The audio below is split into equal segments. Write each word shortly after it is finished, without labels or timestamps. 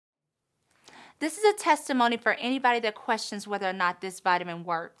This is a testimony for anybody that questions whether or not this vitamin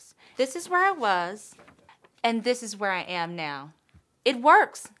works. This is where I was, and this is where I am now. It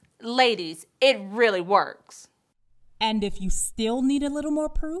works. Ladies, it really works. And if you still need a little more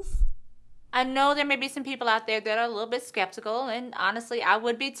proof? I know there may be some people out there that are a little bit skeptical, and honestly, I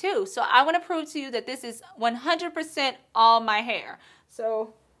would be too. So I want to prove to you that this is 100% all my hair.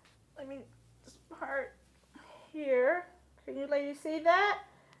 So let me, this part here, can you ladies see that?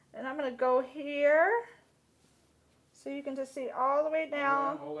 And I'm going to go here, so you can just see all the way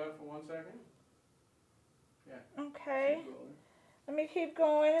down. Hold that for 1 second. Yeah. Okay. Let me keep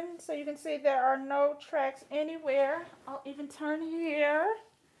going, so you can see there are no tracks anywhere. I'll even turn here,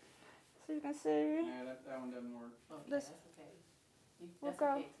 so you can see. Yeah, that one doesn't work. Okay, This, that's okay. we'll That's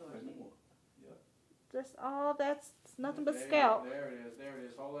go. okay, Torsha. Yep. Just all that's nothing but There, scalp. There it is. There it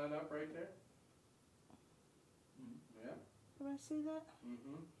is. Hold that up right there. Yeah. You want to see that?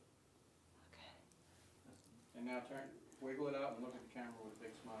 Mm-hmm. Okay. And now wiggle it out and look at the camera with a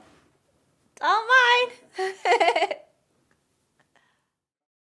big smile. All mine.